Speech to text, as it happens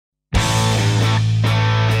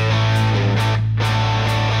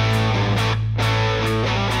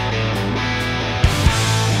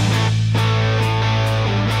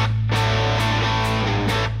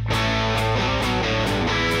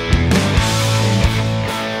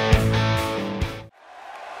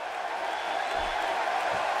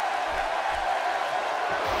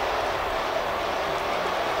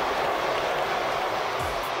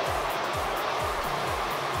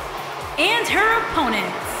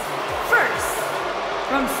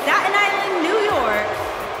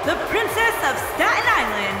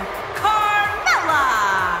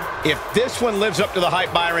If this one lives up to the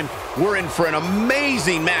hype, Byron, we're in for an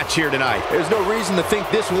amazing match here tonight. There's no reason to think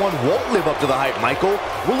this one won't live up to the hype, Michael.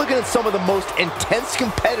 We're looking at some of the most intense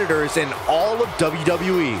competitors in all of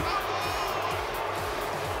WWE.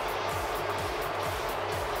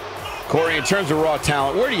 Corey, in terms of Raw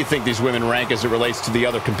talent, where do you think these women rank as it relates to the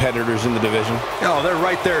other competitors in the division? Oh, they're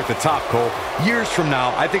right there at the top, Cole. Years from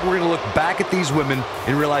now, I think we're going to look back at these women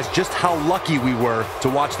and realize just how lucky we were to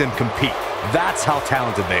watch them compete. That's how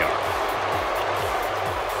talented they are.